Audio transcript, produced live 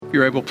If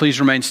you're able, please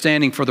remain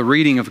standing for the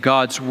reading of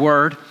God's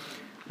Word.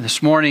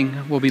 This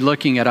morning, we'll be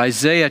looking at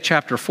Isaiah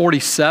chapter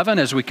 47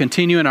 as we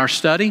continue in our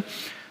study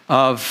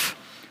of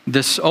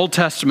this Old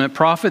Testament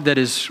prophet that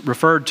is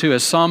referred to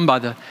as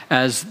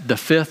as the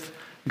fifth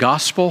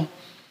gospel.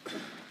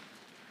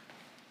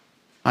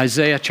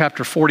 Isaiah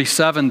chapter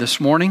 47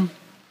 this morning.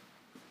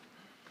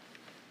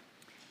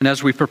 And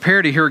as we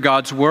prepare to hear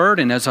God's Word,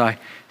 and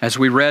as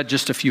we read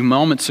just a few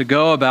moments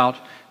ago about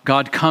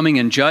God coming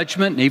in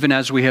judgment, and even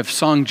as we have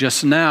sung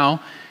just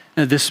now,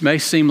 this may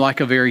seem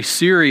like a very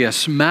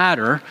serious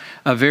matter,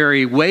 a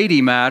very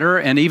weighty matter,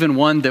 and even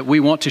one that we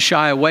want to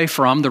shy away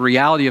from, the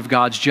reality of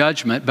God's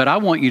judgment. But I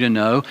want you to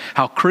know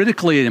how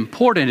critically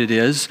important it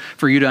is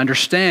for you to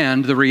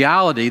understand the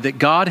reality that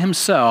God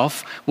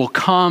Himself will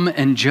come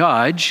and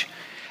judge.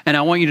 And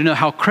I want you to know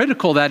how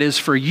critical that is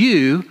for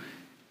you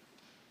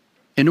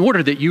in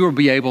order that you will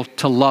be able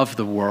to love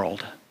the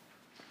world.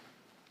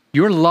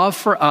 Your love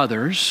for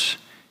others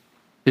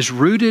is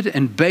rooted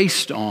and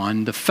based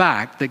on the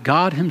fact that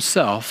God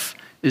Himself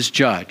is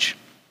judge.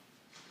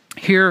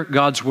 Hear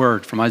God's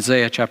word from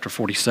Isaiah chapter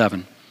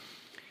 47.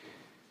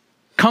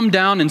 Come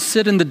down and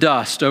sit in the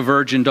dust, O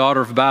virgin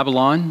daughter of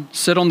Babylon.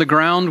 Sit on the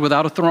ground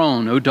without a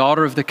throne, O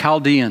daughter of the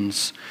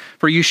Chaldeans.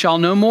 For you shall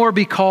no more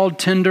be called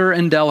tender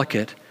and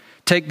delicate.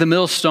 Take the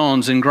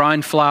millstones and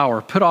grind flour.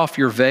 Put off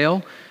your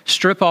veil.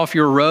 Strip off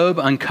your robe.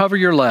 Uncover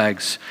your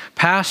legs.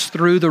 Pass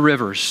through the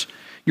rivers.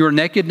 Your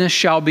nakedness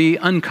shall be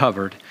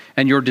uncovered,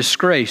 and your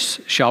disgrace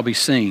shall be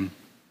seen.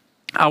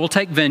 I will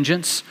take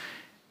vengeance,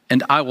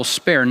 and I will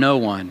spare no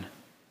one.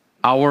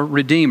 Our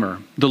Redeemer,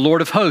 the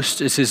Lord of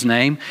hosts is His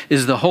name,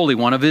 is the Holy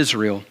One of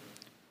Israel.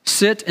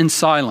 Sit in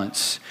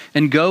silence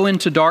and go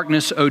into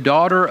darkness, O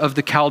daughter of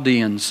the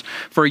Chaldeans,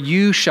 for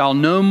you shall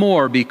no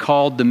more be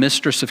called the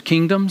mistress of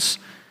kingdoms.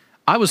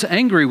 I was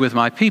angry with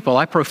my people.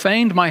 I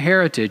profaned my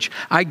heritage.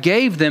 I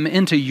gave them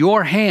into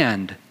your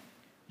hand.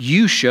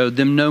 You showed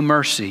them no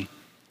mercy.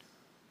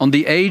 On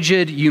the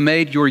aged you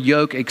made your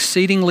yoke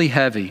exceedingly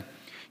heavy.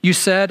 You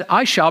said,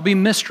 I shall be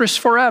mistress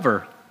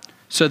forever,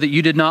 so that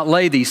you did not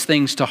lay these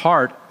things to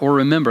heart or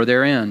remember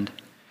their end.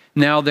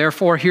 Now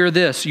therefore hear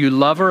this, you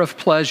lover of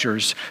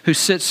pleasures, who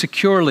sit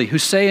securely, who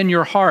say in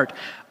your heart,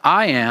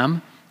 I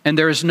am, and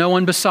there is no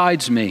one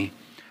besides me.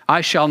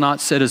 I shall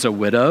not sit as a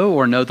widow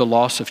or know the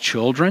loss of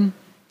children.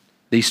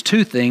 These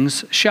two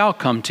things shall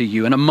come to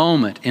you in a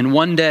moment, in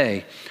one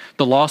day.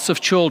 The loss of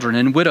children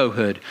and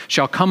widowhood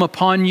shall come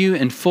upon you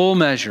in full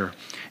measure,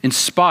 in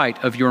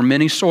spite of your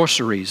many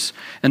sorceries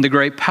and the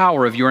great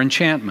power of your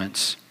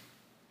enchantments.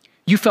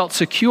 You felt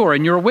secure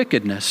in your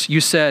wickedness.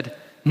 You said,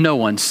 no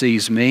one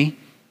sees me.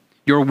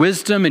 Your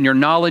wisdom and your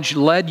knowledge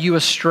led you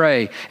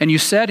astray, and you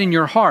said in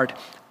your heart,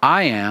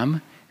 I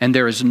am, and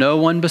there is no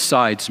one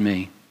besides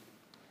me.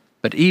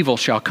 But evil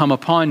shall come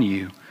upon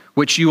you,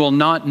 which you will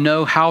not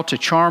know how to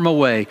charm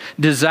away.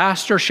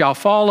 Disaster shall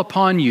fall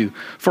upon you,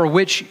 for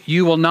which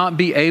you will not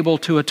be able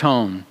to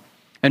atone.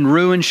 And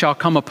ruin shall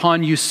come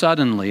upon you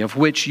suddenly, of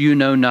which you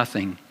know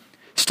nothing.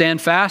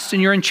 Stand fast in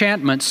your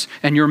enchantments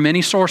and your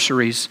many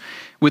sorceries,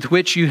 with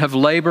which you have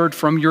labored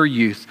from your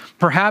youth.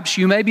 Perhaps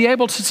you may be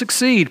able to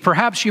succeed.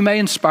 Perhaps you may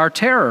inspire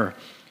terror.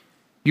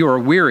 You are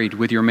wearied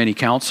with your many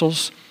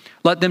counsels.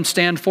 Let them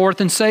stand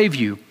forth and save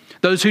you.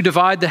 Those who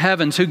divide the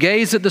heavens, who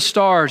gaze at the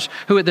stars,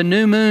 who at the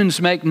new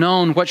moons make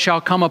known what shall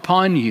come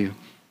upon you.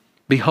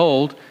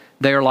 Behold,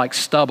 they are like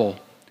stubble.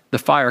 The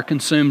fire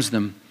consumes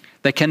them.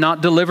 They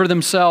cannot deliver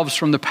themselves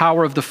from the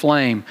power of the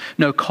flame.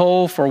 No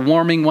coal for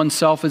warming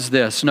oneself is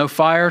this, no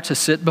fire to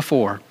sit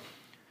before.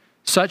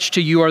 Such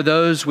to you are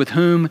those with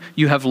whom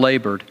you have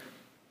labored,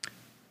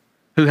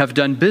 who have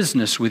done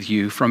business with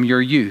you from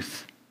your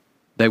youth.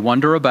 They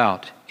wander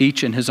about,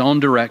 each in his own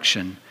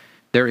direction.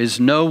 There is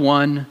no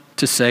one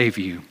to save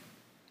you.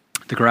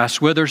 The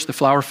grass withers, the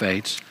flower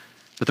fades,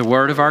 but the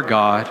word of our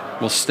God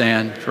will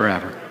stand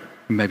forever.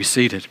 You may be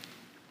seated.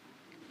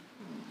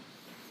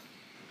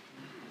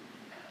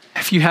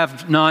 If you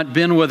have not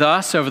been with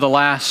us over the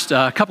last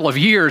couple of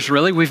years,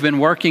 really, we've been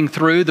working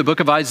through the book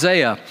of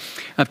Isaiah.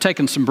 I've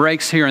taken some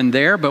breaks here and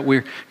there, but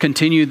we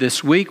continue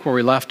this week where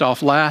we left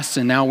off last,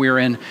 and now we're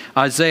in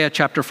Isaiah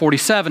chapter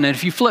 47. And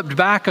if you flipped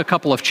back a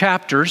couple of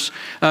chapters,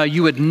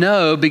 you would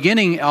know,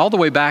 beginning all the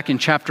way back in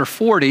chapter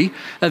 40,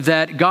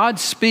 that God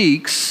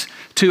speaks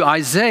to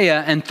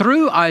Isaiah, and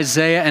through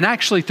Isaiah, and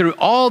actually through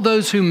all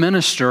those who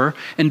minister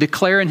and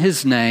declare in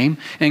His name,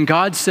 and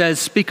God says,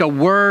 speak a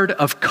word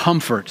of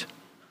comfort.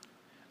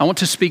 I want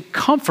to speak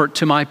comfort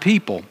to my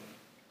people.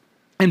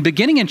 And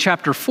beginning in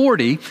chapter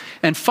 40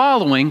 and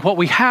following, what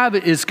we have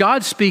is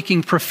God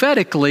speaking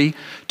prophetically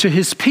to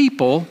His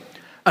people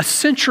a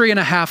century and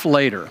a half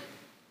later.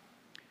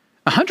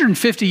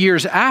 150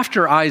 years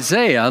after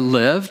Isaiah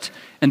lived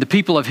and the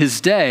people of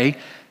his day,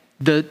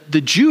 the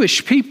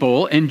Jewish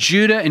people in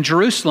Judah and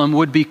Jerusalem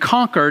would be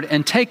conquered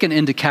and taken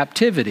into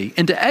captivity,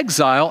 into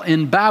exile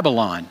in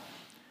Babylon.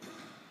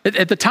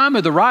 At the time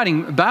of the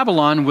writing,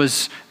 Babylon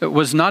was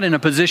not in a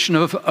position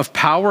of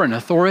power and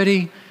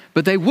authority,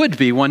 but they would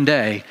be one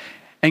day.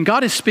 And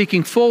God is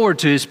speaking forward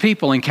to his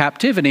people in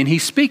captivity, and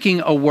he's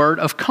speaking a word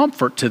of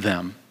comfort to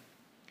them.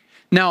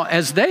 Now,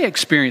 as they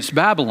experienced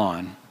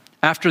Babylon,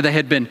 after they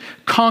had been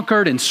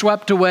conquered and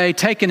swept away,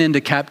 taken into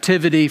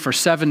captivity for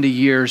 70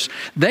 years,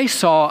 they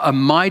saw a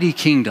mighty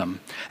kingdom,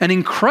 an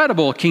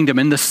incredible kingdom.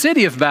 And the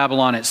city of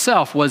Babylon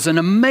itself was an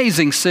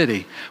amazing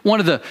city, one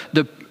of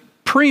the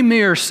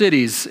premier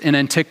cities in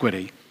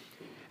antiquity.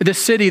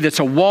 This city that's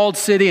a walled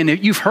city, and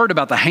you've heard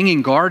about the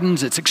Hanging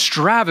Gardens. It's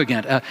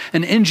extravagant,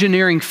 an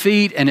engineering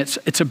feat, and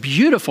it's a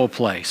beautiful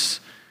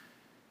place.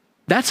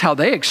 That's how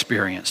they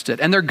experienced it.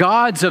 And their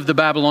gods of the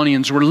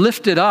Babylonians were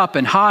lifted up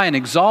and high and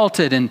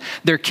exalted, and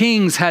their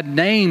kings had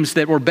names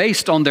that were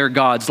based on their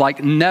gods,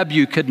 like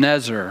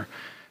Nebuchadnezzar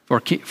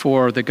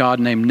for the god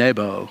named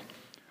Nebo,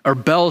 or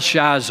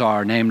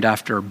Belshazzar, named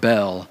after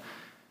Bel,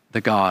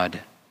 the god,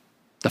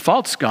 the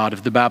false god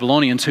of the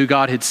Babylonians, who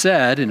God had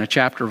said in a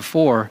chapter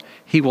before,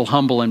 he will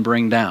humble and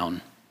bring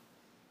down.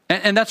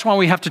 And that's why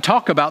we have to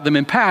talk about them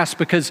in past,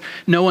 because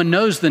no one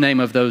knows the name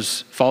of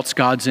those false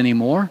gods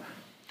anymore.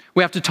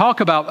 We have to talk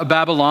about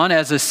Babylon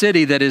as a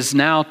city that is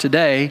now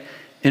today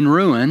in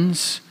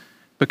ruins,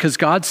 because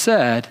God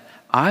said,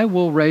 I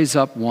will raise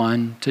up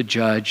one to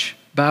judge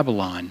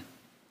Babylon.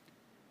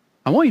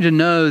 I want you to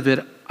know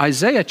that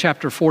Isaiah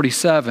chapter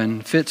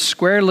 47 fits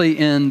squarely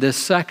in this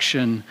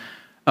section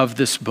of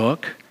this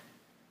book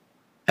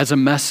as a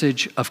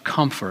message of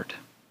comfort.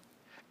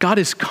 God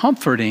is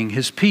comforting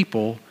his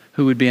people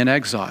who would be in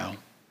exile.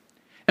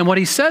 And what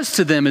he says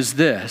to them is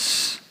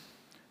this: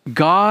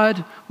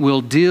 God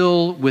will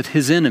deal with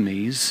his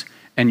enemies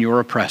and your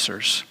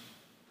oppressors.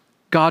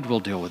 God will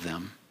deal with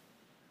them.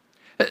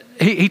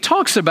 He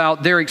talks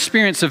about their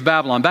experience of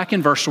Babylon. Back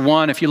in verse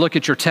 1, if you look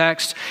at your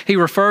text, he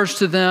refers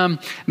to them,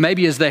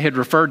 maybe as they had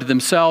referred to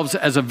themselves,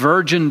 as a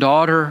virgin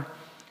daughter.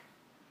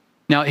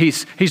 Now,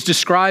 he's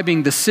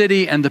describing the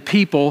city and the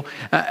people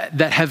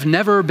that have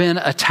never been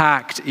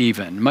attacked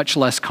even, much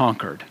less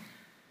conquered.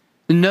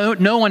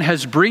 No one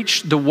has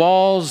breached the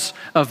walls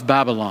of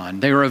Babylon.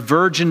 They are a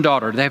virgin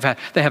daughter.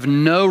 They have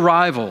no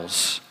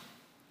rivals.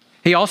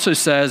 He also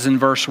says in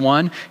verse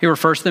 1, he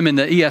refers to them in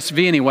the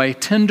ESV anyway,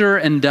 tender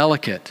and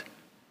delicate.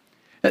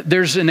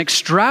 There's an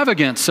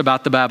extravagance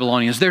about the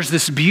Babylonians. There's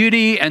this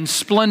beauty and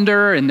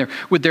splendor, and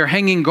with their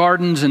hanging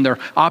gardens and their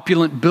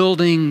opulent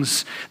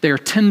buildings. They are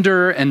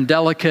tender and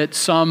delicate.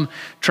 Some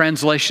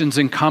translations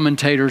and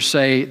commentators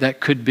say that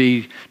could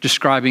be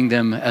describing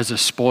them as a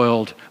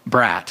spoiled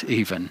brat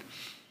even.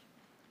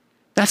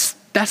 That's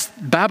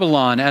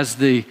Babylon as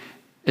the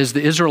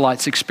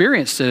Israelites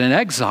experienced it in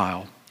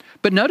exile.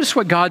 But notice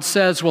what God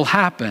says will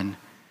happen.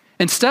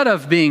 Instead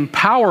of being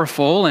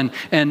powerful and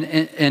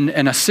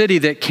a city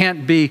that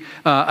can't be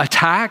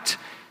attacked,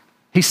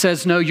 he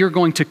says, no, you're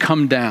going to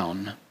come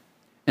down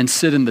and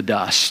sit in the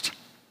dust.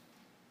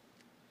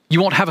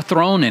 You won't have a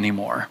throne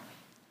anymore.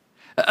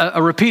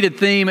 A repeated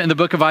theme in the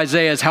book of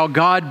Isaiah is how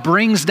God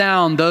brings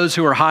down those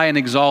who are high and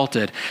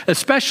exalted,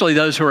 especially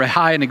those who are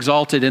high and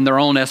exalted in their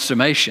own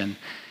estimation.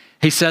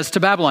 He says to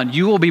Babylon,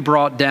 you will be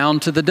brought down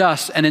to the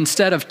dust. And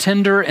instead of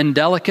tender and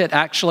delicate,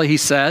 actually, he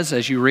says,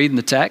 as you read in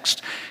the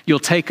text, you'll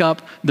take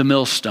up the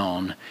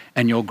millstone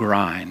and you'll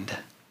grind.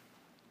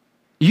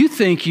 You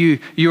think you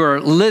are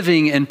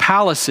living in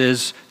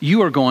palaces,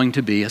 you are going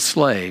to be a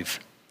slave.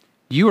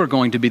 You are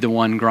going to be the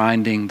one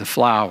grinding the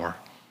flour.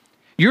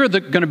 You're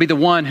going to be the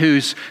one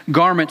whose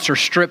garments are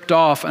stripped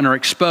off and are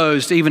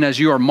exposed, even as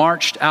you are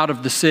marched out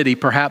of the city,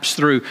 perhaps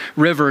through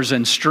rivers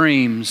and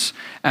streams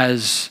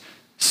as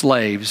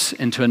slaves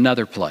into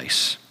another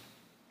place.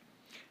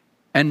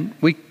 And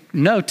we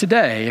know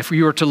today, if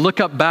we were to look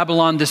up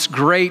Babylon, this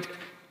great,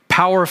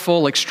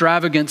 powerful,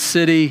 extravagant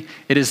city,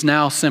 it is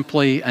now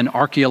simply an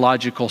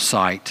archaeological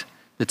site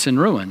that's in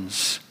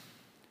ruins.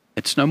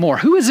 It's no more.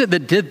 Who is it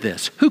that did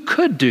this? Who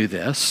could do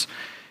this?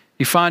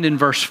 You find in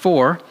verse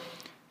 4,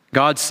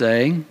 God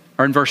saying,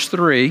 or in verse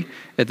 3,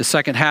 at the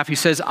second half, he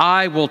says,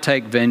 I will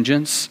take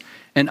vengeance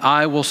and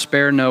I will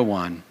spare no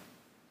one.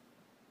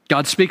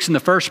 God speaks in the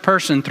first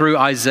person through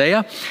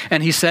Isaiah,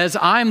 and he says,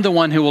 I'm the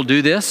one who will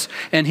do this.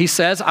 And he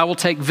says, I will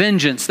take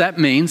vengeance. That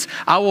means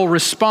I will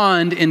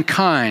respond in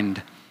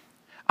kind.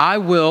 I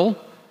will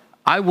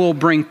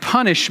bring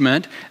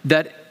punishment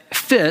that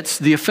fits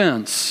the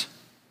offense.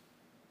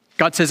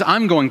 God says,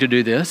 I'm going to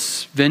do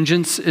this.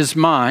 Vengeance is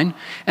mine.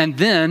 And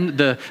then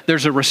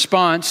there's a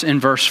response in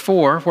verse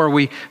 4 where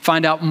we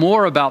find out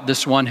more about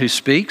this one who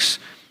speaks.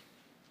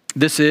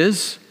 This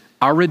is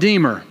our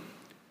Redeemer.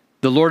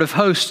 The Lord of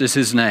hosts is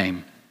his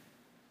name.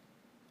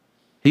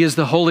 He is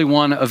the Holy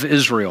One of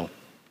Israel.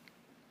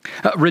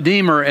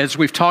 Redeemer, as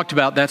we've talked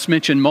about, that's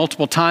mentioned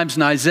multiple times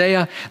in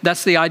Isaiah.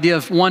 That's the idea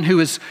of one who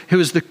is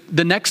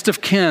the next of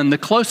kin, the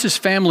closest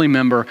family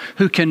member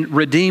who can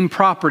redeem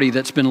property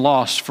that's been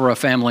lost for a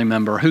family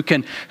member, who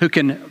can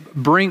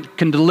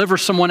deliver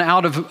someone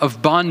out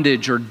of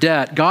bondage or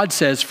debt. God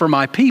says, for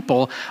my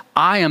people,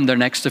 I am their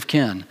next of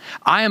kin.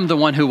 I am the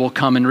one who will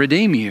come and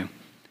redeem you.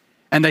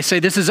 And they say,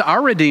 this is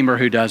our Redeemer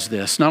who does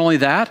this. Not only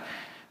that,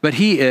 but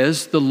he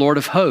is the Lord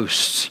of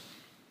hosts.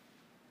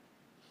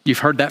 You've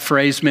heard that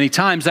phrase many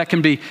times. That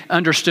can be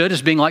understood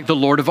as being like the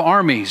Lord of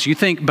armies. You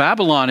think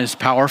Babylon is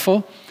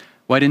powerful?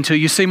 Wait until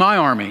you see my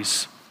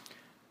armies.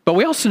 But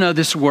we also know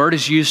this word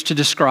is used to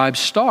describe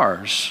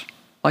stars,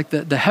 like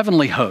the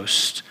heavenly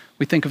host.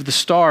 We think of the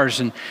stars,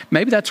 and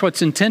maybe that's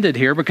what's intended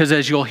here, because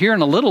as you'll hear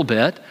in a little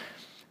bit,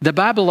 the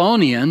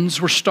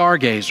Babylonians were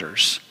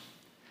stargazers.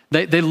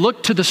 They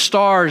looked to the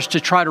stars to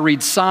try to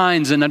read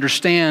signs and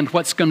understand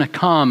what's going to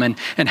come and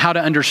how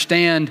to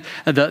understand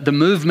the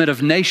movement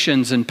of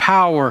nations and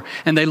power.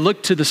 And they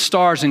looked to the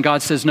stars, and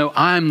God says, no,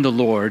 I'm the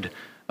Lord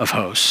of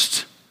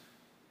hosts.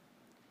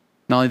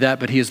 Not only that,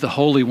 but he is the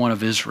Holy One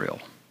of Israel.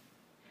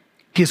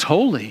 He is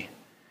holy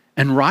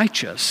and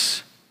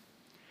righteous.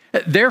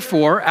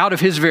 Therefore, out of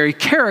his very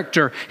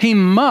character, he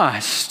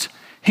must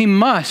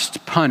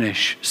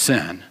punish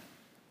sin.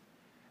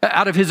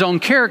 Out of his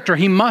own character,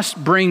 he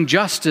must bring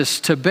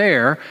justice to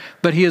bear,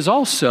 but he is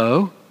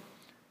also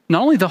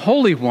not only the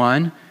Holy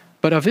One,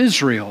 but of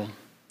Israel,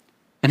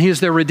 and he is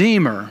their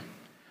Redeemer.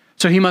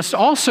 So he must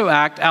also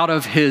act out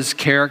of his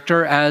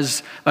character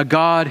as a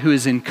God who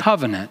is in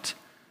covenant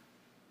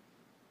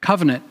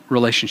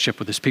relationship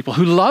with his people,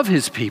 who love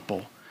his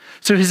people.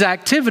 So his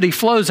activity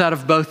flows out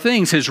of both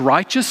things, his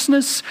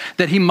righteousness,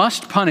 that he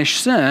must punish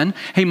sin,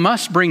 he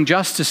must bring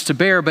justice to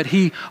bear, but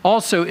he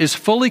also is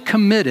fully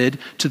committed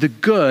to the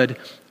good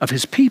of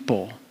his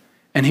people,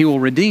 and he will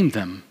redeem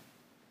them.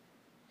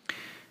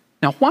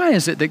 Now, why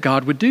is it that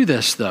God would do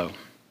this, though?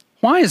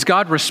 Why is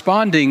God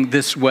responding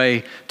this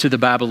way to the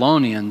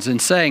Babylonians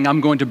and saying,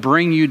 I'm going to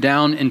bring you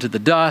down into the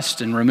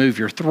dust and remove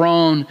your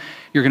throne?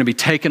 You're going to be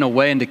taken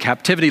away into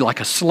captivity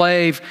like a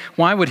slave.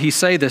 Why would he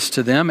say this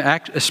to them?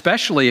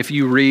 Especially if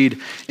you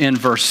read in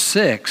verse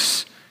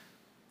 6.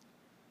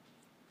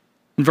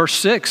 In verse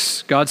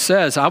 6, God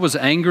says, I was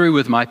angry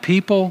with my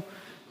people.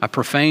 I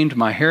profaned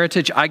my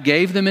heritage. I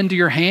gave them into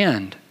your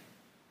hand.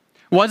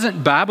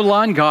 Wasn't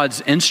Babylon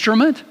God's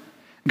instrument?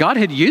 God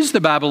had used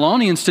the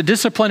Babylonians to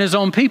discipline his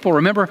own people.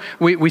 Remember,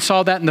 we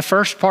saw that in the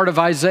first part of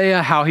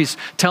Isaiah, how he's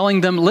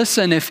telling them,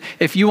 listen,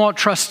 if you won't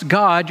trust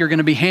God, you're going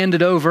to be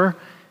handed over.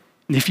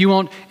 And if you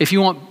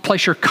won't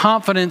place your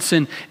confidence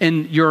in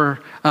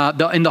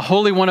the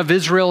Holy One of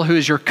Israel, who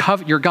is your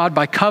God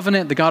by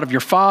covenant, the God of your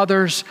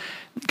fathers,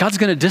 God's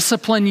going to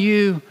discipline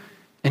you.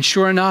 And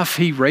sure enough,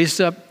 he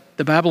raised up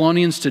the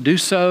Babylonians to do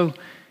so.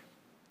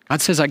 God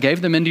says, I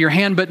gave them into your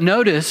hand. But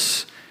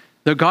notice,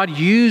 though God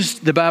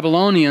used the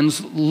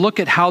Babylonians, look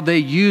at how they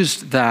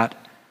used that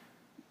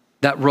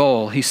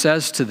role. He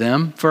says to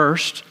them,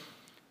 first,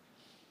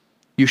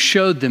 you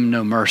showed them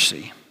no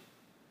mercy.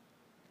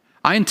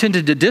 I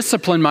intended to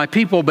discipline my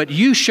people, but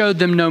you showed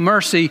them no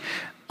mercy.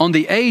 On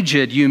the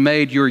aged, you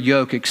made your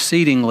yoke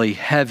exceedingly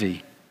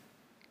heavy.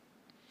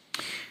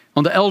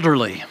 On the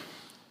elderly,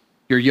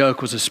 your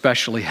yoke was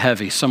especially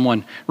heavy.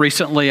 Someone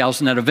recently, I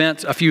was in an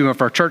event, a few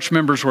of our church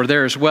members were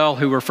there as well,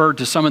 who referred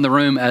to some in the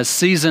room as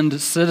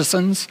seasoned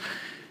citizens.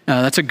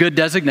 That's a good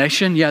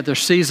designation. Yeah, they're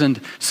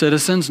seasoned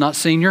citizens, not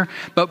senior.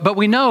 But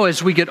we know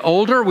as we get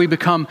older, we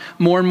become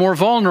more and more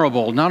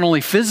vulnerable, not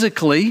only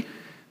physically,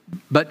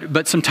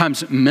 but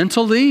sometimes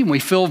mentally. We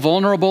feel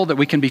vulnerable, that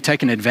we can be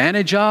taken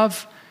advantage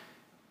of.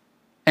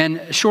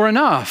 And sure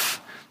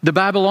enough, the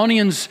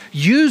Babylonians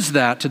used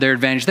that to their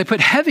advantage. They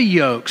put heavy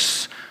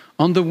yokes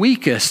on the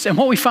weakest. And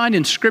what we find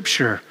in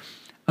Scripture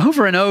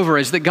over and over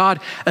is that God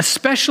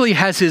especially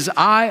has his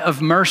eye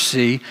of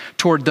mercy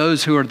toward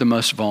those who are the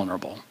most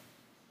vulnerable.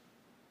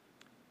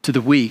 To the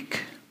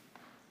weak,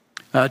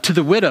 to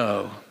the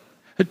widow,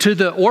 to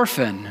the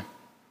orphan,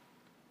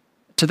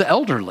 to the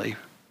elderly.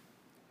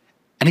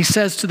 And he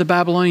says to the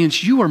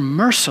Babylonians, you are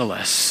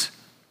merciless.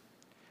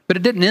 But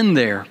it didn't end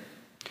there.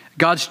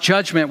 God's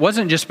judgment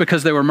wasn't just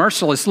because they were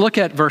merciless. Look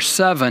at verse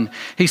 7.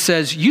 He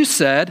says, you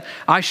said,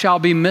 I shall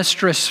be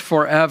mistress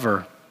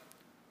forever,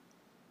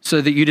 so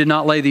that you did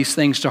not lay these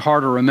things to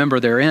heart or remember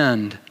their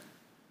end.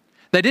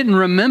 They didn't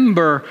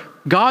remember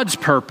God's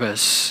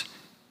purpose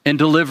in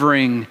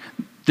delivering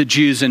the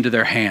Jews into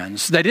their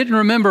hands. They didn't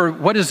remember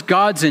what is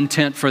God's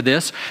intent for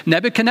this.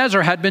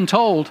 Nebuchadnezzar had been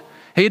told.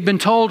 He had been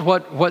told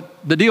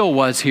what the deal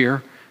was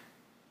here.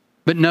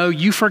 But no,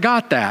 you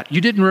forgot that.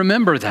 You didn't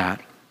remember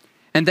that.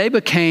 And they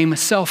became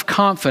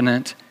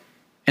self-confident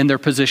in their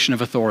position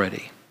of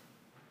authority.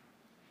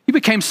 You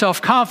became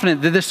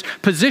self-confident that this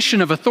position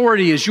of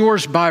authority is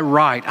yours by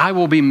right. I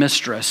will be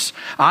mistress.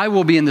 I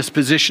will be in this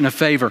position of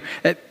favor.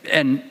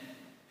 And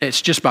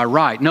it's just by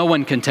right. No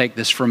one can take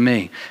this from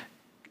me.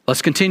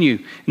 Let's continue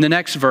in the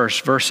next verse,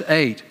 verse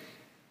 8.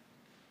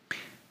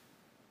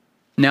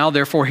 Now,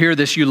 therefore, hear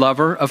this, you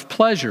lover of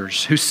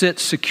pleasures, who sit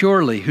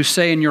securely, who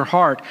say in your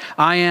heart,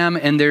 I am,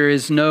 and there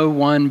is no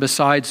one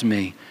besides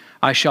me.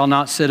 I shall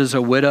not sit as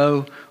a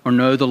widow or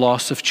know the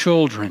loss of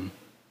children.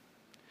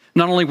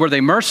 Not only were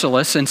they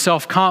merciless and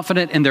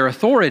self-confident in their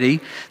authority,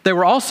 they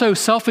were also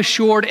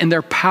self-assured in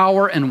their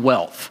power and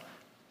wealth.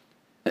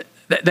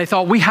 They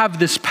thought, we have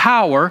this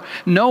power.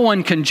 No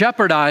one can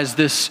jeopardize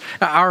this,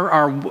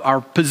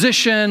 our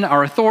position,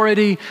 our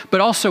authority,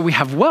 but also we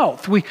have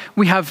wealth.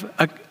 We have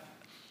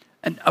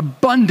an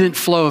abundant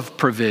flow of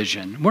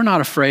provision. We're not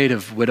afraid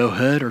of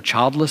widowhood or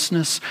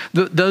childlessness.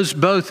 Those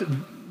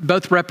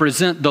both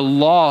represent the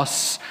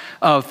loss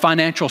of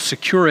financial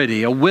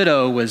security. A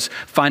widow was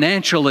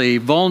financially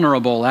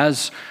vulnerable,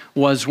 as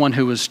was one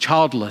who was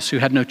childless, who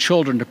had no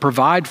children to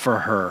provide for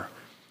her.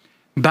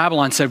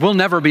 Babylon said, we'll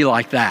never be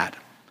like that.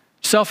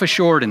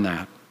 Self-assured in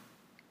that.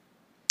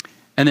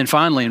 And then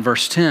finally in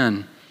verse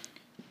 10,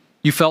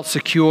 you felt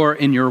secure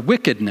in your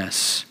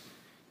wickedness.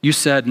 You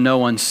said, no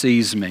one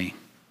sees me.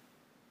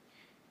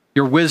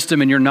 Your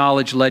wisdom and your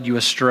knowledge led you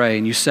astray,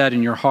 and you said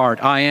in your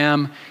heart, I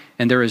am,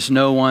 and there is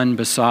no one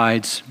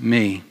besides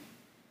me.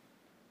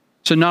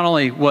 So not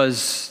only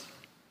was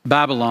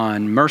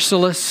Babylon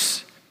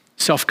merciless,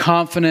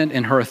 self-confident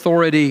in her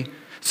authority,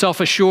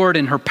 self-assured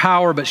in her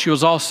power, but she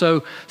was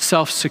also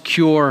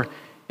self-secure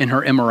in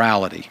her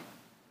immorality.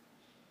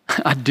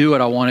 I do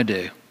what I want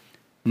to do.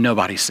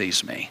 Nobody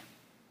sees me.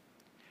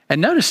 And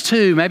notice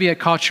too, maybe it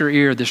caught your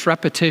ear, this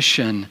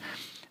repetition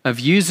of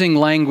using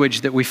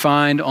language that we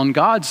find on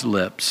God's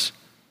lips.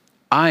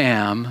 I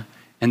am,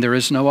 and there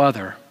is no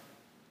other.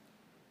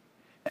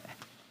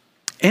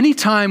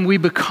 Anytime we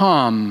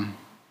become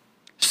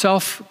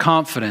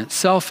self-confident,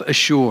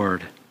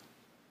 self-assured,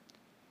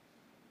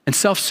 and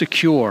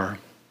self-secure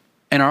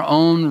in our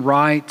own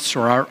rights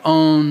or our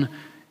own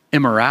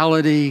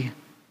immorality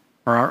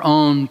or our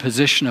own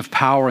position of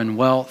power and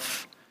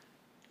wealth,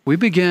 we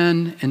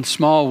begin in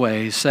small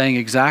ways saying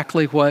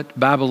exactly what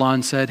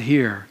Babylon said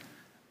here.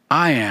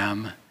 I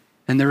am,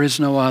 and there is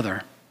no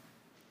other.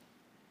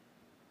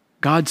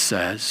 God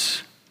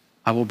says,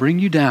 I will bring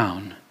you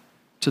down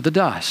to the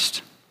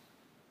dust.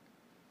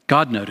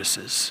 God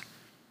notices.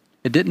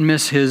 It didn't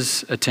miss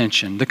his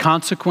attention. The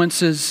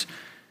consequences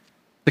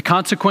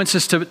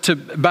to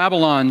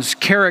Babylon's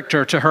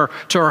character, to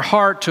her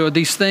heart, to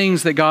these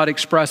things that God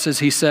expresses,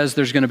 he says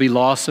there's going to be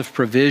loss of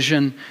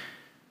provision.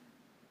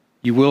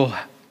 You will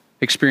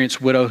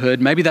experience widowhood.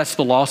 Maybe that's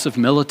the loss of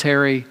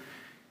military.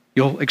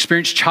 You'll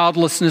experience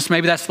childlessness.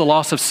 Maybe that's the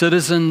loss of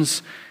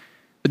citizens.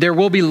 But there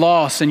will be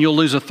loss, and you'll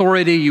lose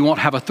authority. You won't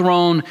have a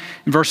throne.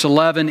 In verse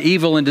 11,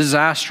 evil and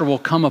disaster will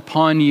come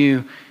upon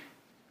you,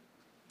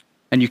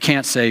 and you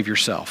can't save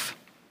yourself.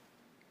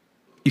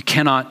 You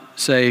cannot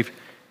save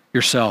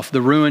yourself.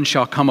 The ruin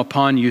shall come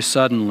upon you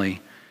suddenly,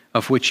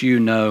 of which you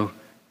know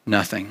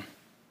nothing.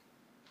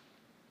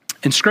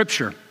 In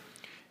Scripture,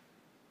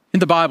 in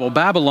the Bible,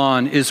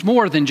 Babylon is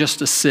more than just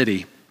a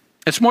city.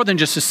 It's more than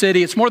just a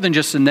city. It's more than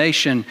just a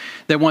nation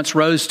that once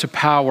rose to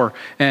power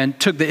and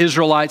took the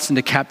Israelites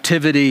into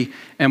captivity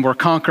and were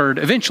conquered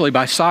eventually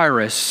by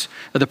Cyrus,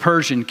 the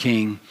Persian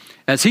king,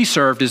 as he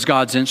served as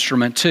God's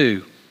instrument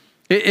too.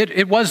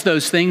 It was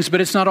those things, but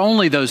it's not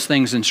only those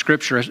things in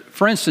Scripture.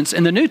 For instance,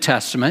 in the New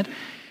Testament,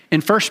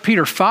 in 1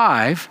 Peter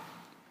 5,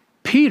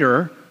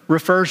 Peter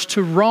refers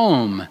to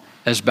Rome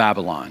as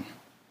Babylon.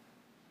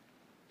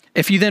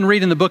 If you then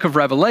read in the book of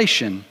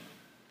Revelation,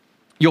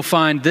 you'll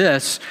find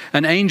this,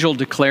 an angel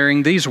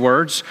declaring these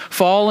words,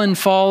 fallen,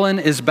 fallen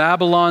is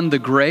Babylon the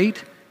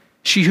Great,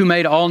 she who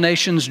made all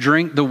nations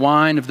drink the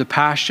wine of the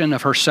passion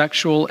of her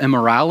sexual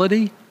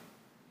immorality.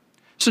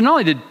 So not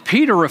only did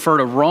Peter refer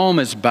to Rome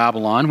as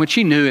Babylon, which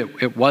he knew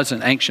it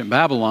wasn't ancient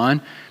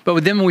Babylon,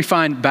 but then we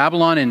find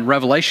Babylon in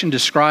Revelation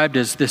described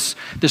as this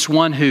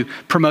one who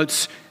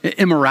promotes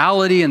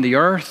immorality in the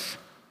earth.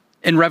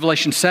 In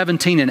Revelation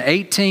 17 and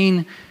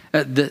 18,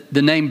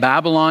 the name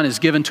Babylon is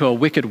given to a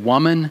wicked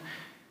woman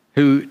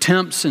who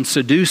tempts and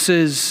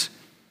seduces.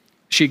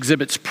 She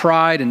exhibits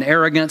pride and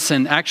arrogance.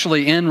 And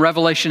actually in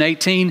Revelation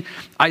 18,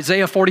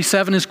 Isaiah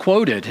 47 is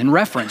quoted in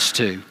reference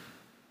to.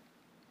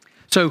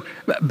 So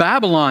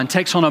Babylon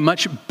takes on a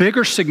much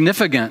bigger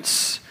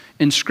significance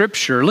in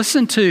Scripture.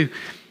 Listen to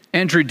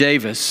Andrew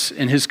Davis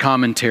in his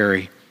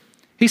commentary.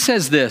 He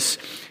says this,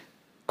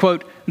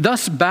 quote,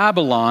 thus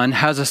Babylon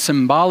has a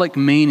symbolic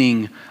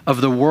meaning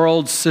of the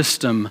world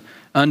system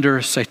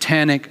under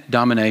satanic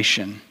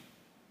domination.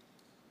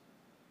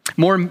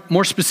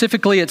 More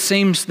specifically, it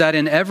seems that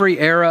in every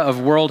era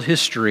of world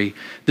history,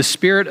 the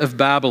spirit of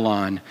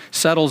Babylon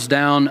settles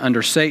down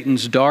under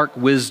Satan's dark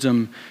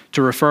wisdom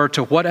to refer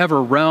to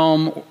whatever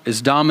realm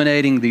is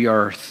dominating the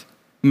earth,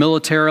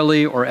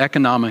 militarily or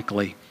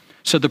economically.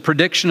 So the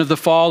prediction of the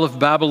fall of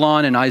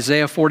Babylon in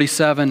Isaiah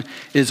 47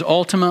 is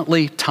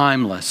ultimately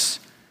timeless,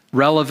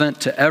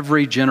 relevant to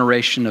every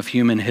generation of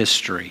human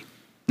history.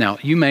 Now,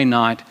 you may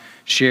not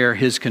share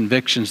his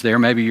convictions there.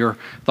 Maybe your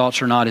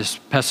thoughts are not as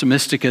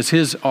pessimistic as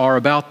his are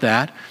about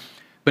that,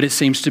 but it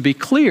seems to be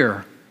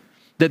clear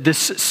that this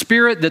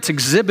spirit that's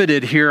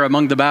exhibited here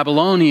among the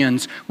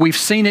Babylonians, we've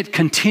seen it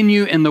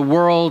continue in the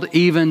world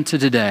even to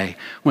today,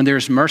 when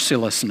there's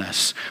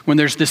mercilessness, when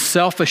there's this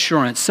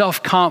self-assurance,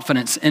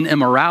 self-confidence in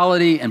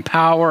immorality and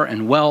power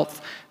and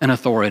wealth and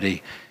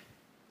authority.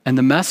 And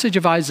the message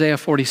of Isaiah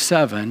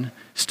 47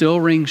 still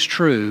rings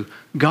true.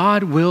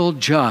 God will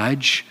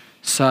judge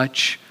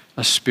such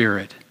a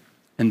spirit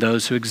and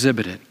those who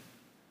exhibit it.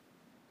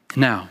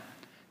 Now,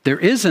 there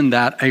is in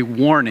that a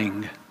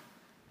warning,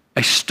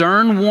 a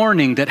stern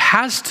warning that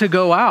has to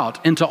go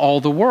out into all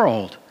the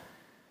world.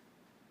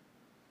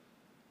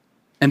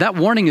 And that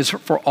warning is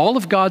for all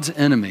of God's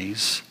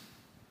enemies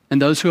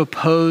and those who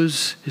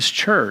oppose his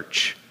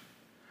church.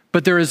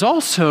 But there is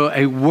also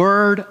a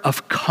word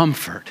of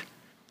comfort.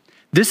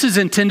 This is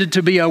intended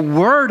to be a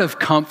word of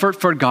comfort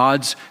for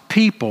God's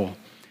people.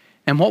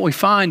 And what we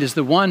find is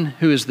the one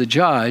who is the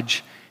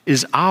judge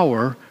is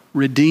our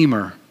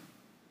Redeemer.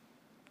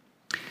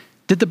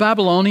 Did the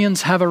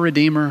Babylonians have a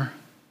Redeemer?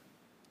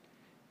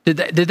 Did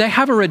they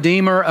have a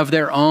Redeemer of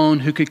their own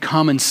who could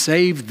come and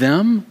save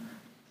them?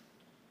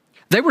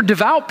 They were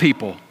devout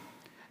people.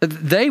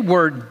 They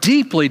were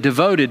deeply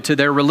devoted to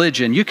their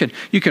religion. You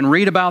can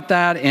read about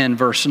that in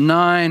verse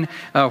 9,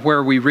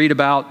 where we read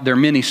about their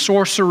many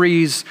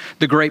sorceries,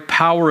 the great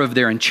power of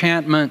their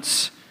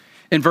enchantments.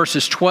 In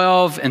verses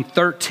 12 and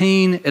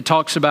 13, it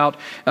talks about,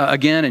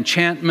 again,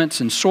 enchantments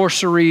and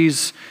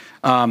sorceries,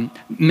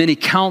 many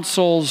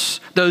councils,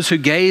 those who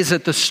gaze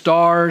at the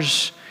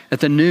stars, at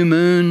the new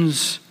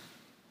moons.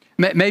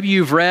 Maybe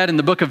you've read in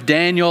the book of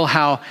Daniel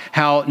how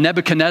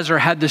Nebuchadnezzar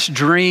had this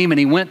dream, and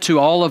he went to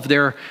all of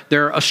their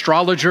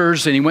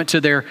astrologers, and he went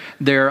to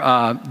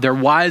their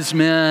wise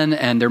men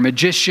and their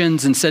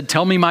magicians and said,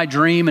 "Tell me my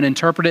dream and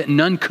interpret it," and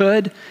none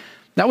could.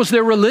 That was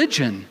their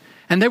religion,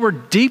 and they were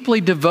deeply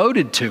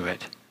devoted to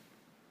it.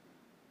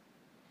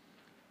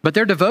 But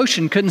their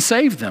devotion couldn't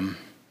save them.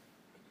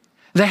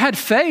 They had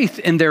faith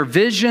in their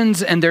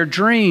visions and their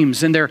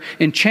dreams and their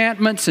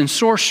enchantments and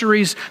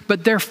sorceries,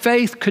 but their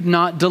faith could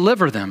not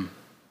deliver them.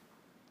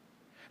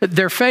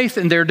 Their faith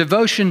and their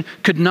devotion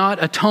could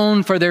not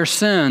atone for their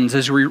sins,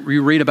 as we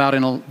read about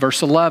in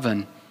verse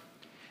 11.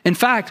 In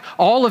fact,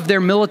 all of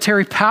their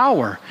military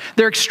power,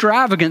 their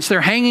extravagance,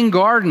 their hanging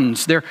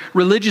gardens, their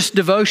religious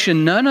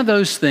devotion, none of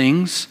those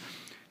things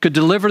could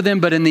deliver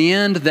them, but in the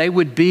end, they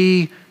would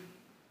be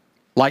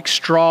like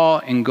straw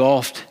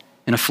engulfed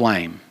in a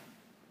flame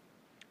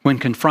when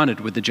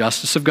confronted with the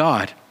justice of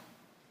God.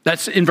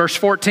 That's in verse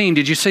 14.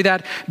 Did you see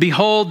that?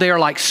 Behold, they are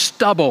like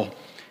stubble.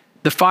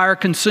 The fire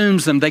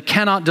consumes them. They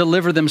cannot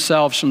deliver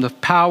themselves from the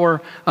power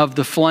of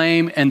the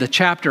flame. And the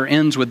chapter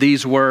ends with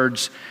these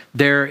words,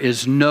 there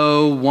is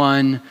no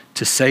one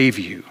to save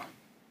you.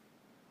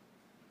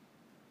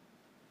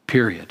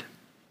 Period.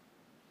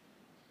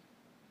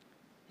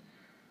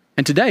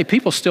 And today,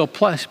 people still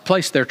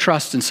place their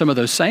trust in some of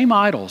those same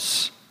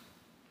idols.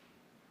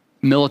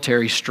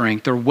 Military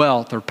strength or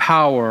wealth or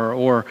power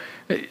or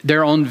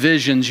their own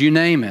visions, you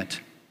name it,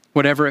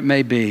 whatever it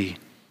may be.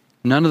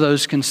 None of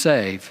those can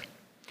save.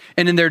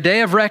 And in their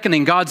day of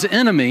reckoning, God's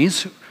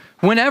enemies,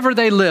 whenever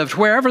they lived,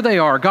 wherever they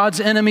are,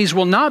 God's enemies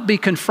will not be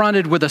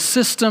confronted with a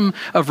system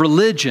of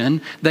religion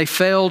they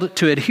failed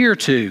to adhere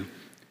to,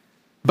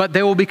 but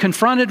they will be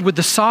confronted with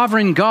the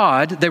sovereign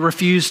God they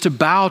refused to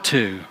bow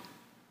to.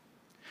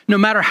 No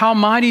matter how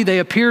mighty they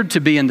appeared to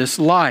be in this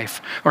life,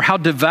 or how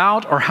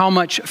devout or how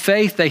much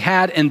faith they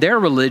had in their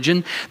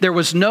religion, there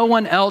was no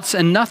one else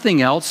and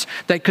nothing else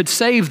that could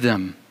save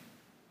them.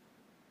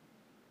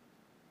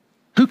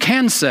 Who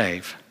can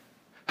save?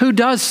 Who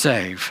does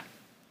save?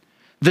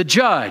 The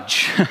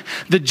judge.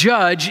 The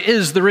judge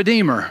is the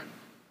Redeemer.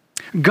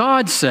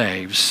 God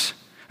saves.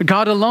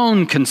 God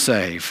alone can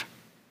save.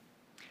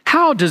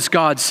 How does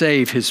God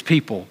save his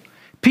people?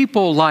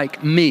 People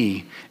like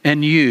me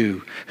and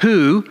you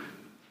who,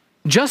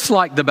 just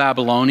like the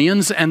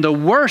Babylonians and the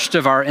worst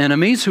of our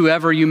enemies,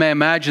 whoever you may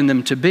imagine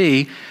them to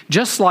be,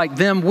 just like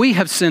them, we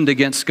have sinned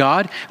against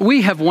God.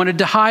 We have wanted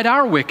to hide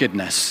our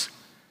wickedness.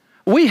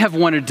 We have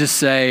wanted to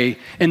say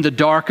in the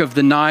dark of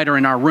the night or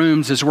in our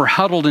rooms as we're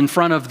huddled in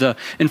front of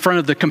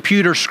the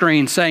computer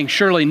screen saying,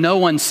 surely no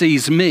one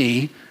sees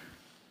me.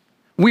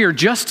 We are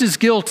just as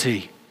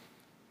guilty.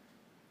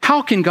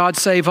 How can God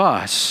save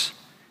us,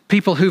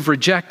 people who've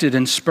rejected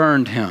and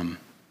spurned him?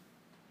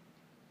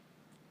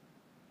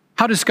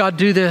 How does God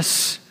do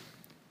this?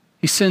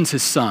 He sends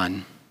his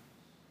son.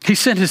 He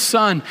sent his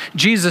son,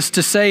 Jesus,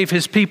 to save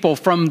his people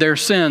from their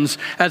sins,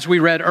 as we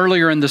read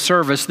earlier in the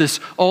service, this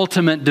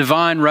ultimate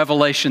divine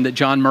revelation that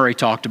John Murray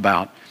talked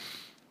about.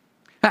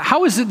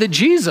 How is it that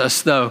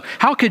Jesus, though,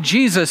 how could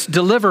Jesus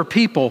deliver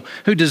people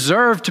who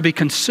deserve to be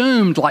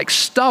consumed like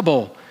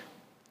stubble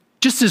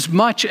just as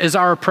much as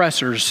our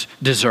oppressors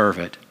deserve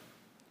it?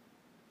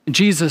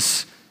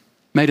 Jesus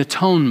made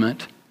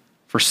atonement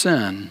for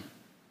sin.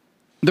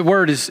 The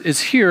word is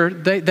here.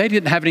 They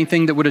didn't have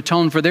anything that would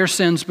atone for their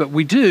sins, but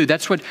we do.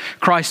 That's what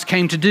Christ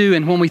came to do.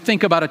 And when we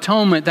think about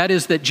atonement, that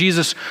is that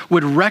Jesus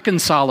would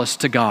reconcile us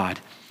to God.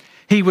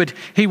 He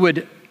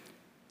would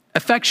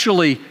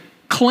effectually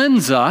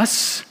cleanse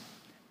us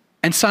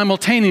and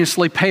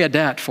simultaneously pay a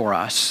debt for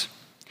us.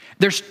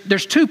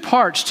 There's two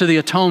parts to the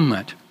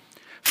atonement.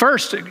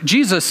 First,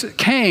 Jesus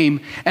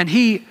came and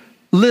he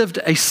lived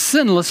a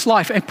sinless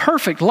life, a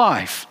perfect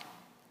life.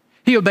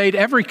 He obeyed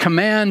every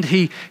command.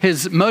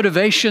 His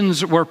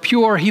motivations were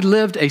pure. He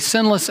lived a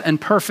sinless and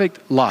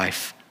perfect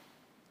life.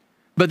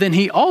 But then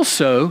he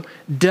also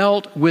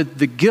dealt with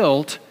the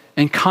guilt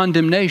and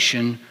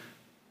condemnation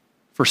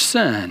for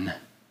sin,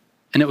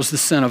 and it was the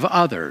sin of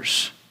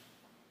others.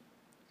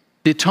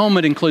 The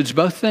atonement includes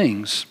both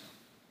things.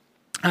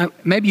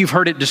 Maybe you've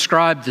heard it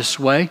described this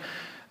way.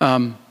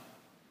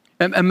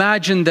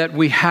 Imagine that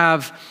we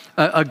have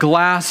a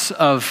glass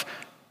of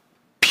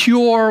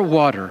pure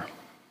water,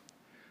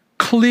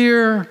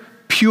 clear,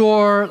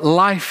 pure,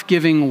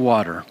 life-giving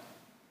water.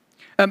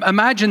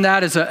 Imagine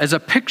that as a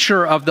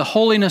picture of the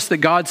holiness that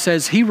God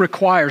says He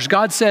requires.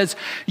 God says,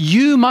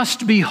 you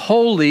must be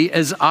holy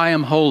as I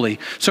am holy.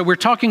 So we're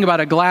talking about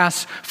a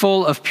glass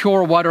full of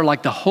pure water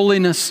like the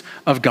holiness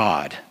of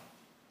God.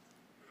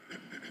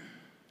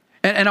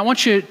 And I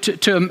want you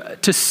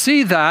to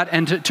see that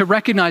and to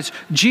recognize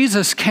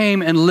Jesus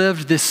came and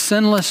lived this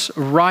sinless,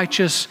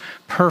 righteous,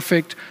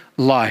 perfect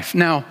life.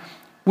 Now,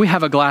 we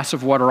have a glass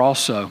of water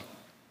also.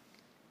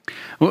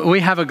 We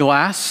have a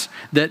glass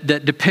that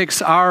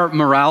depicts our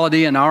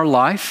morality and our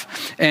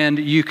life. And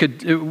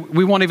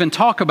we won't even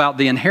talk about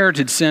the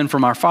inherited sin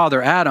from our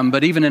father Adam,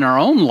 but even in our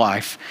own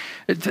life,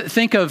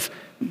 think of,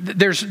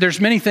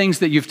 there's many things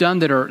that you've done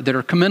that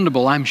are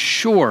commendable, I'm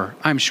sure.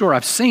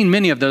 I've seen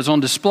many of those on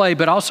display,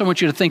 but I also want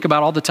you to think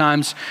about all the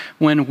times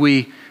when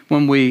we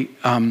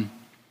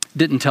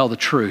didn't tell the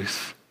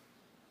truth.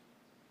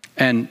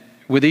 And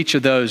with each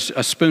of those,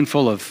 a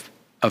spoonful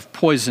of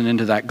poison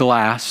into that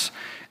glass.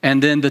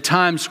 And then the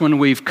times when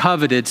we've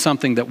coveted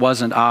something that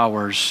wasn't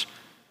ours,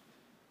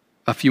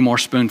 a few more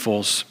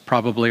spoonfuls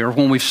probably, or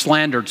when we've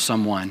slandered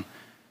someone.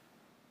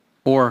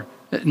 Or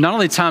not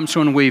only times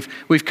when we've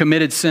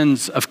committed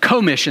sins of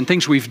commission,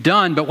 things we've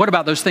done, but what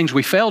about those things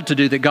we failed to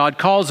do that God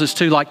calls us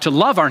to, like to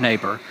love our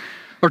neighbor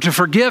or to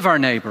forgive our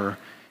neighbor? And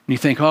you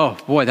think, oh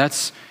boy,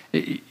 that's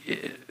a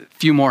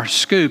few more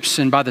scoops.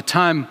 And by the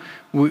time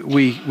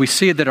we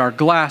see that our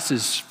glass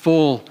is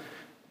full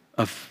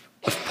of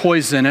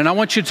poison. And I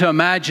want you to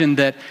imagine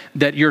that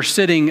you're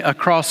sitting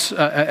across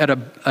at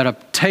a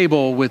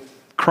table with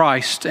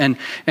Christ and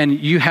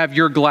you have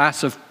your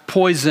glass of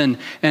poison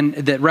and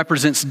that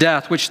represents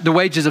death, which the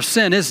wages of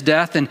sin is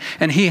death.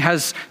 And he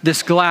has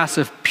this glass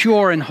of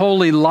pure and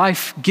holy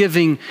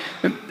life-giving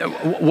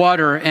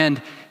water.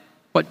 And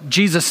what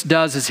Jesus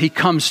does is he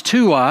comes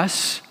to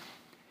us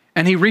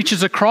and he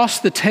reaches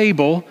across the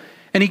table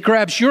and he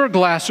grabs your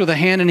glass with a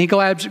hand and he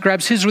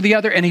grabs his with the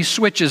other and he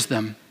switches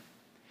them.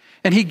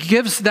 And he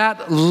gives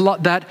that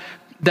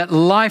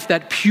life,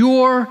 that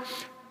pure,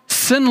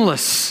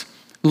 sinless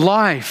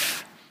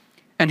life.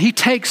 And he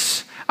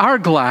takes our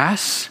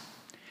glass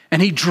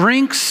and he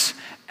drinks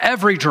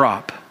every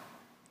drop.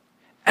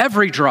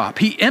 Every drop.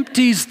 He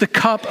empties the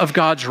cup of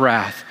God's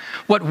wrath.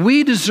 What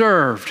we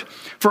deserved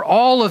for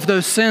all of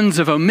those sins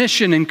of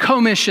omission and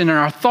commission and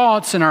our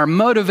thoughts and our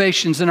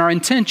motivations and our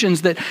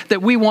intentions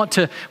that we want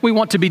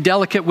to be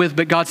delicate with,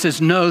 but God says,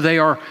 no, they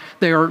are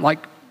like,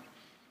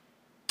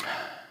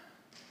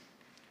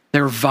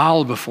 they're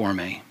vile before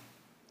me.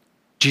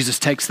 Jesus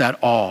takes that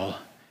all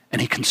and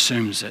he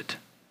consumes it.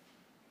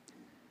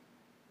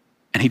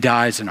 And he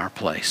dies in our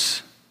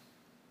place.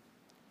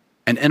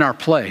 And in our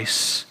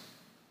place,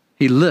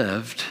 he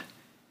lived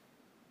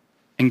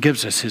and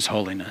gives us his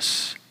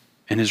holiness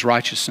and his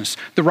righteousness.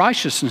 The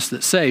righteousness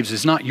that saves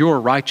is not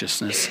your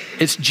righteousness.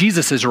 It's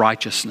Jesus'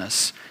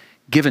 righteousness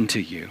given to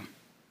you.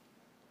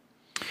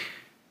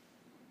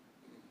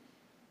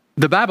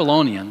 The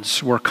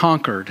Babylonians were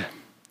conquered,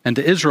 and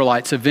the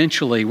Israelites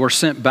eventually were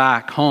sent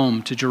back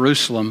home to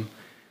Jerusalem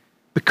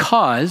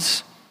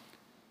because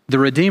the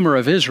Redeemer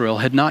of Israel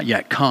had not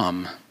yet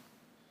come.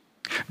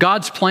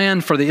 God's plan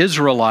for the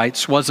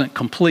Israelites wasn't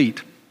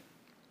complete.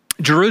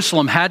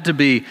 Jerusalem had to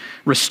be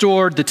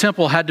restored, the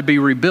temple had to be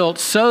rebuilt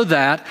so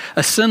that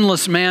a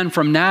sinless man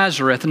from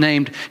Nazareth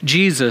named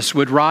Jesus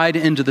would ride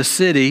into the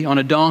city on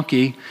a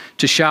donkey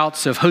to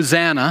shouts of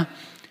Hosanna,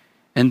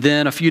 and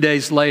then a few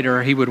days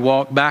later he would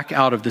walk back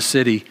out of the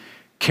city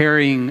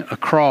carrying a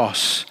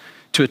cross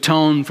to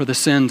atone for the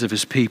sins of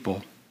his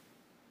people.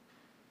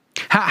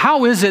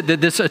 How is it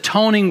that this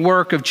atoning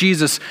work of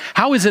Jesus,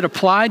 how is it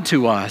applied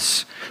to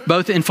us,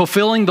 both in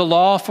fulfilling the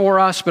law for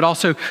us, but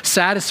also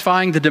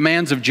satisfying the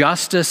demands of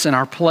justice in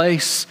our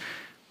place?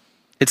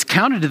 It's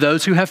counted to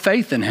those who have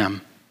faith in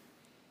him.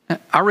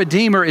 Our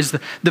Redeemer is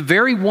the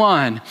very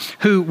one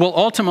who will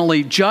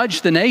ultimately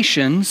judge the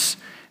nations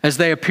as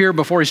they appear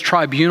before his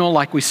tribunal,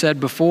 like we said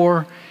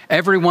before.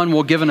 Everyone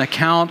will give an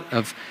account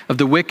of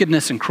the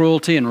wickedness and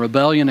cruelty and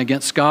rebellion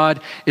against God.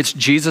 It's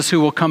Jesus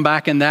who will come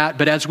back in that.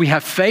 But as we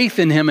have faith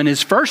in him in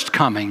his first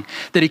coming,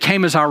 that he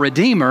came as our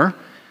Redeemer,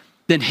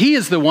 then he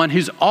is the one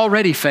who's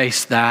already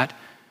faced that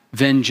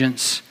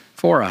vengeance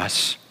for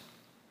us.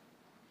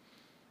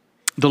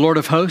 The Lord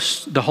of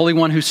hosts, the Holy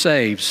One who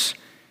saves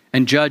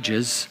and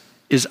judges,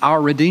 is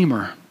our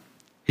Redeemer.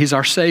 He's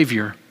our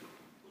Savior.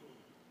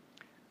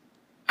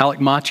 Alec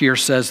Mottier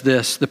says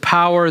this: the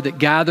power that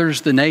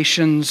gathers the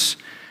nations,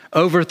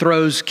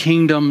 overthrows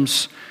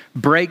kingdoms,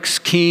 breaks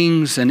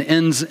kings, and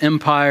ends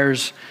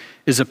empires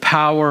is a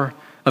power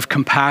of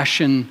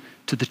compassion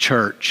to the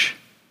church.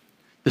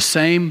 The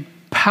same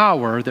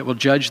power that will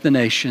judge the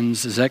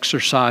nations is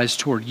exercised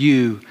toward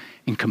you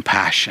in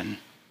compassion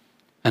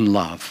and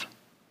love.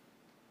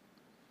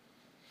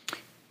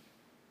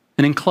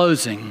 And in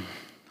closing,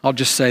 I'll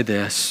just say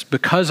this: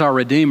 because our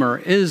Redeemer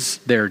is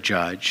their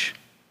judge,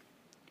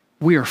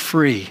 we are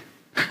free.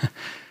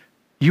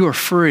 you are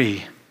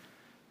free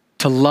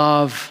to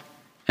love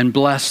and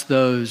bless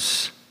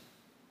those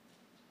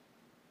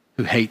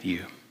who hate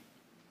you.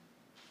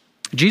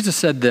 Jesus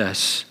said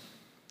this,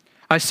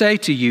 I say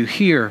to you,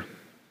 here,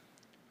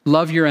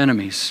 love your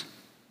enemies,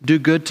 do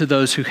good to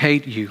those who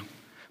hate you,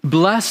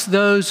 bless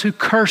those who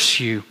curse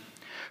you,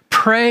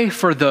 pray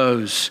for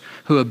those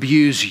who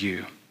abuse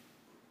you.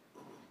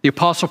 The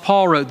Apostle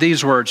Paul wrote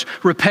these words,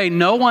 repay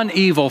no one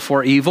evil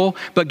for evil,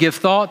 but give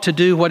thought to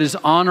do what is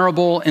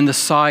honorable in the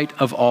sight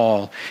of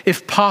all.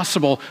 If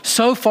possible,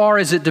 so far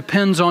as it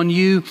depends on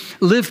you,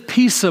 live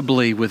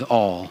peaceably with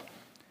all.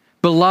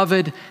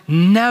 Beloved,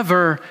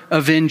 never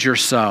avenge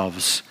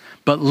yourselves,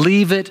 but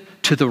leave it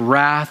to the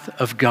wrath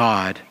of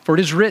God. For it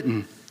is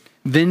written,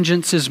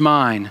 vengeance is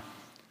mine,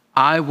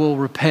 I will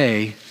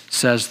repay,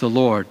 says the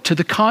Lord. To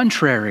the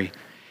contrary,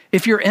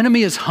 if your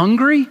enemy is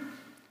hungry,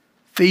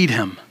 feed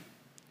him.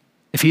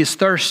 If he is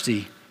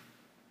thirsty,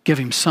 give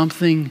him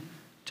something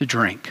to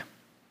drink.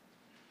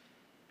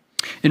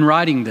 In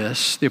writing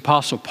this, the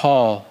Apostle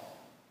Paul,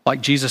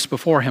 like Jesus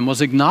before him,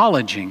 was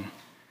acknowledging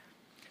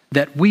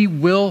that we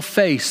will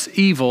face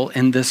evil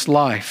in this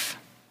life.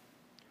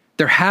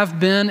 There have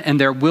been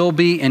and there will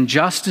be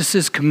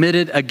injustices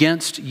committed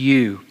against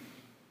you.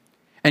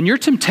 And your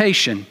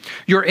temptation,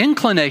 your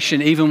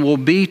inclination even will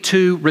be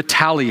to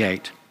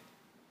retaliate.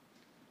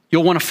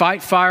 You'll want to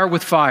fight fire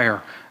with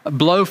fire, a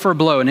blow for a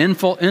blow, an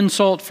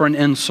insult for an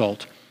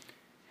insult.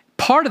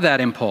 Part of that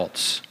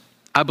impulse,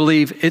 I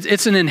believe,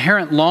 it's an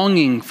inherent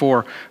longing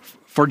for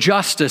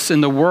justice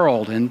in the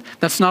world, and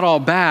that's not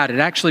all bad. It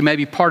actually may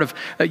be part of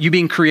you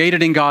being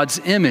created in God's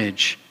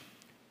image.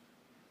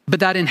 But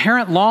that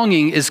inherent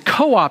longing is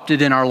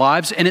co-opted in our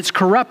lives, and it's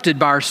corrupted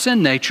by our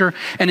sin nature,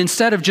 and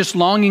instead of just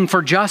longing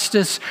for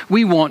justice,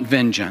 we want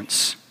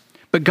vengeance.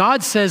 But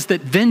God says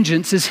that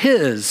vengeance is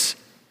His.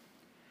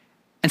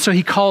 And so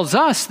He calls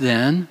us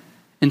then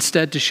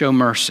instead to show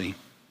mercy.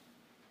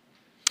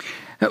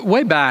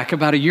 Way back,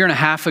 about a year and a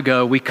half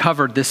ago, we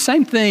covered this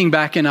same thing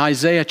back in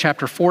Isaiah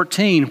chapter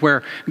 14,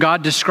 where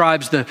God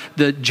describes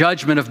the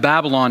judgment of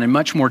Babylon in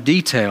much more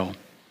detail.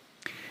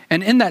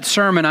 And in that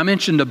sermon, I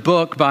mentioned a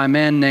book by a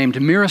man named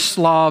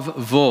Miroslav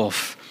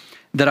Volf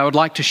that I would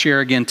like to share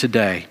again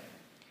today.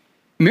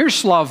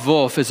 Miroslav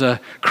Volf is a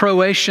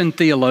Croatian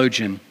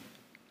theologian.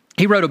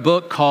 He wrote a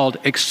book called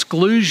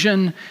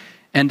Exclusion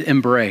and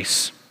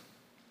Embrace.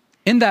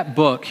 In that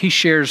book, he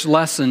shares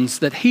lessons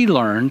that he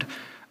learned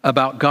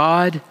about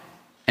God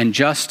and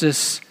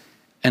justice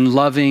and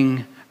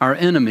loving our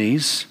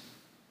enemies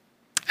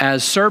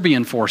as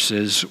Serbian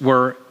forces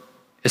were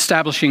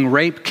establishing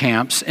rape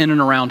camps in and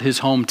around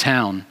his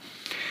hometown.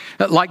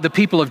 Like the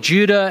people of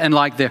Judah and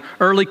like the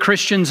early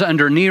Christians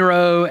under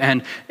Nero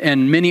and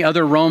many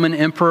other Roman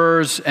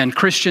emperors and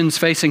Christians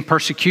facing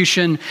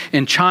persecution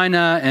in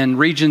China and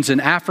regions in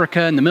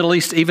Africa and the Middle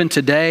East, even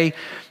today,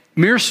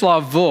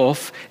 Miroslav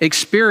Volf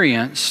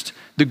experienced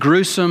the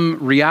gruesome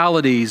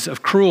realities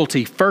of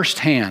cruelty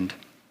firsthand.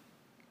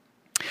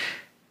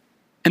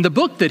 And the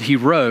book that he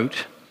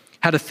wrote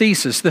had a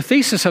thesis. The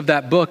thesis of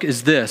that book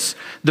is this: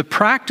 the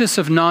practice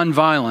of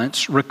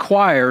nonviolence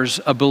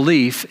requires a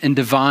belief in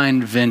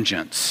divine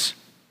vengeance.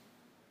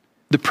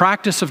 The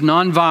practice of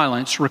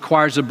nonviolence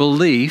requires a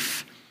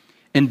belief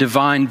in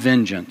divine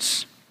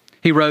vengeance.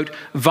 He wrote,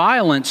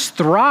 violence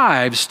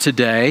thrives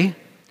today,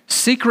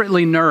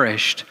 secretly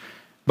nourished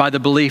by the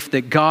belief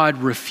that God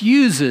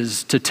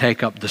refuses to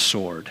take up the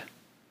sword.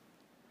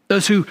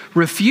 Those who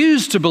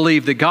refuse to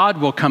believe that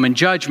God will come in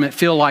judgment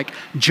feel like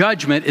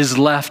judgment is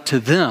left to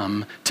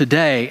them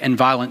today, and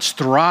violence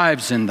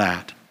thrives in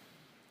that.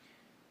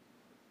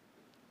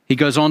 He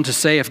goes on to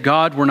say, if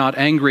God were not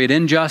angry at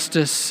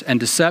injustice and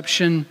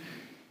deception,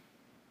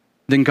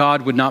 then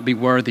God would not be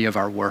worthy of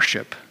our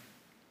worship.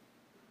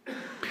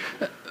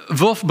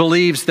 Volf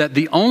believes that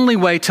the only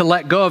way to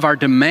let go of our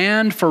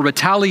demand for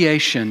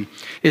retaliation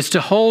is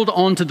to hold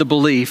on to the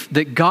belief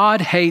that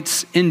God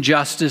hates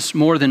injustice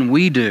more than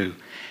we do,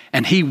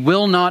 and He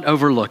will not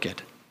overlook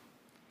it.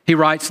 He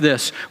writes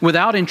this,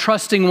 without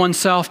entrusting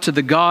oneself to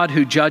the God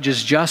who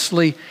judges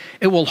justly,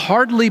 it will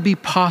hardly be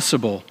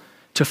possible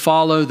to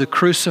follow the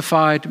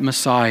crucified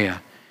Messiah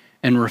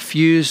and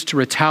refuse to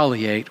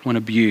retaliate when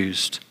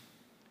abused.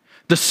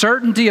 The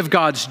certainty of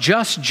God's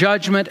just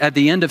judgment at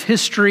the end of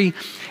history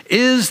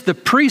is the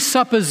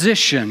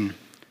presupposition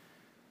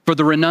for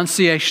the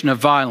renunciation of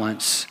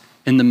violence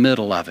in the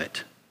middle of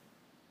it.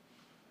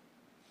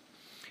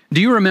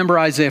 Do you remember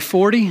Isaiah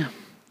 40?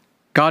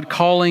 God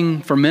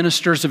calling for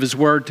ministers of His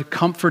word to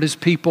comfort His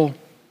people.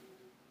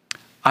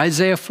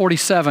 Isaiah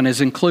 47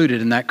 is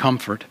included in that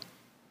comfort.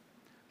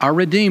 Our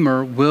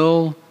Redeemer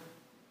will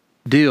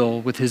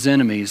deal with His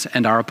enemies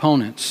and our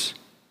opponents.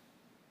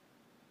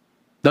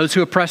 Those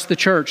who oppress the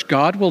church,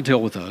 God will deal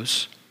with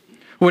those.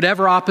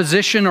 Whatever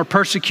opposition or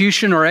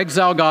persecution or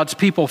exile God's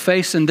people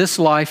face in this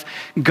life,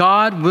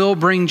 God will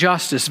bring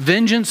justice.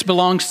 Vengeance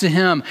belongs to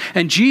Him,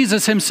 and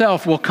Jesus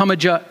Himself will come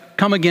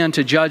again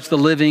to judge the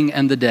living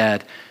and the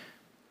dead.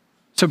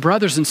 So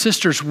brothers and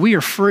sisters, we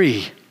are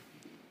free.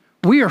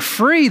 We are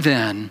free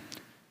then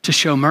to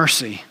show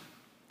mercy.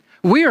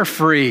 We are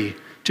free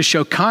to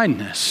show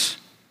kindness.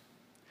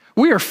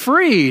 We are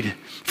freed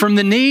from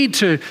the need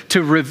to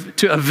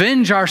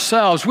avenge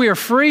ourselves. We are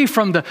free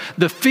from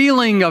the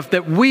feeling of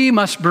that we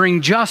must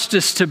bring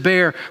justice to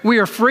bear. We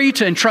are free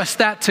to entrust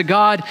that to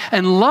God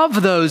and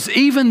love those,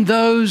 even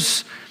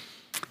those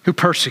who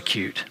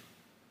persecute.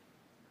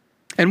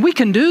 And we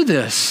can do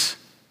this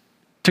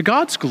to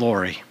God's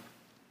glory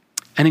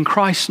and in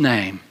Christ's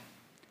name.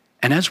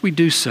 And as we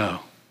do so,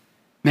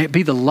 may it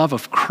be the love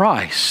of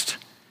Christ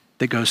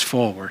that goes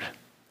forward.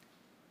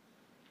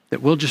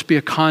 That we'll just be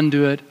a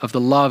conduit of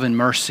the love and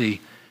mercy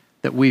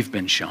that we've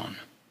been shown.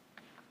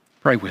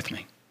 Pray with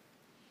me.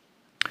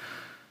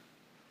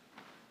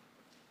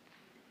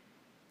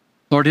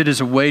 Lord, it is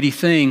a weighty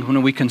thing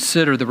when we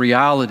consider the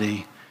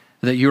reality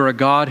that you're a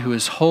God who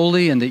is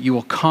holy and that you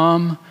will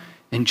come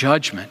in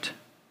judgment.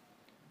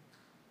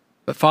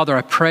 But Father,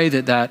 I pray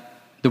that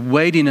the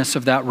weightiness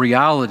of that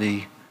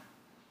reality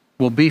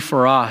will be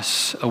for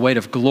us a weight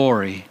of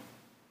glory.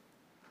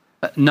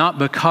 Not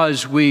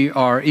because we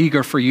are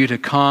eager for you to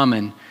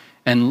come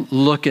and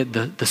look at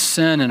the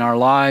sin in our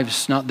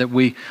lives, not that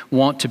we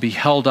want to be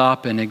held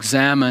up and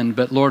examined,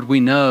 but Lord, we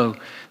know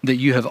that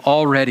you have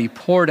already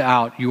poured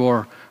out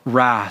your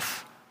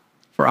wrath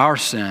for our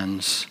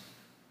sins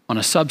on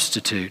a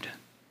substitute,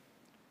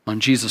 on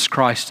Jesus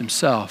Christ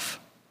himself.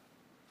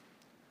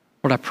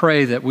 Lord, I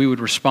pray that we would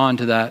respond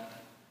to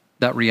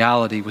that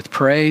reality with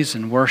praise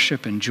and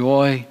worship and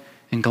joy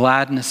and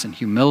gladness and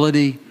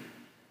humility,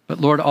 but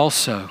Lord,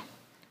 also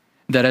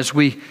that as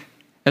we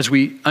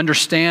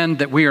understand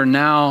that we are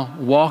now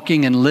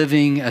walking and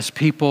living as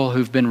people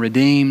who've been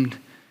redeemed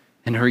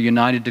and who are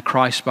united to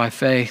Christ by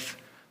faith,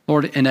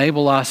 Lord,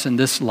 enable us in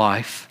this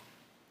life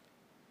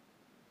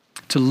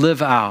to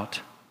live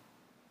out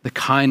the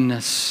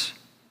kindness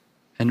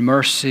and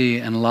mercy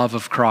and love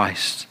of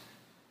Christ,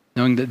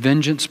 knowing that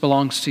vengeance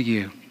belongs to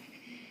you.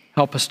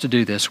 Help us to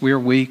do this. We are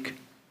weak,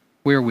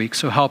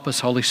 so help us,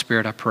 Holy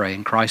Spirit, I pray.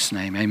 In Christ's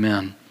name,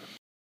 amen.